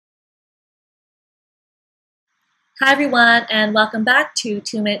Hi everyone, and welcome back to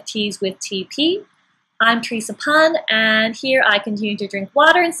 2-Minute Teas with TP. I'm Teresa Pun, and here I continue to drink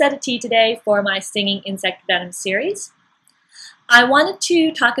water instead of tea today for my stinging insect venom series. I wanted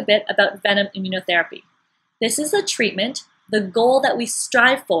to talk a bit about venom immunotherapy. This is a treatment, the goal that we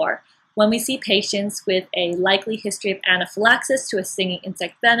strive for when we see patients with a likely history of anaphylaxis to a stinging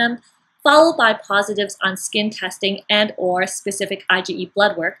insect venom, followed by positives on skin testing and/or specific IgE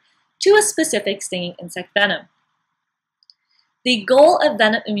blood work to a specific stinging insect venom. The goal of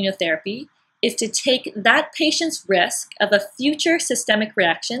venom immunotherapy is to take that patient's risk of a future systemic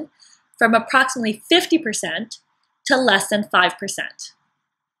reaction from approximately 50% to less than 5%.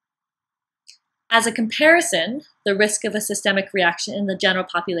 As a comparison, the risk of a systemic reaction in the general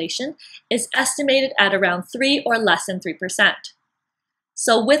population is estimated at around 3 or less than 3%.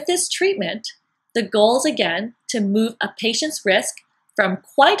 So with this treatment, the goal is again to move a patient's risk from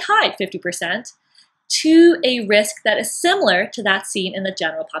quite high, 50%, to a risk that is similar to that seen in the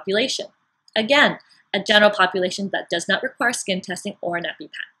general population. Again, a general population that does not require skin testing or an EpiPen.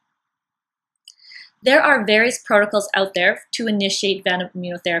 There are various protocols out there to initiate venom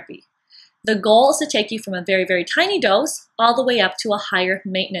immunotherapy. The goal is to take you from a very, very tiny dose all the way up to a higher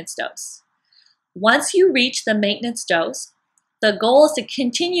maintenance dose. Once you reach the maintenance dose, the goal is to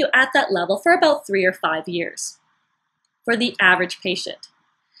continue at that level for about 3 or 5 years for the average patient.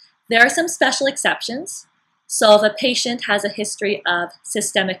 There are some special exceptions. So if a patient has a history of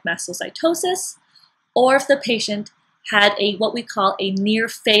systemic mastocytosis, or if the patient had what we call a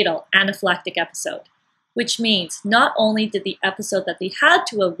near-fatal anaphylactic episode, which means not only did the episode that they had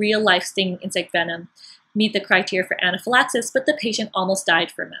to a real-life stinging insect venom meet the criteria for anaphylaxis, but the patient almost died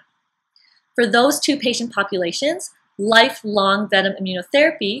from it. For those two patient populations, lifelong venom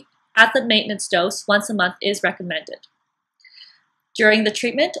immunotherapy at the maintenance dose once a month is recommended. During the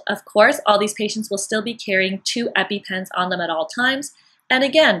treatment, of course, all these patients will still be carrying 2 EpiPens on them at all times. And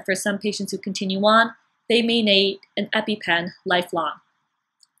again, for some patients who continue on, they may need an EpiPen lifelong.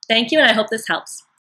 Thank you, and I hope this helps.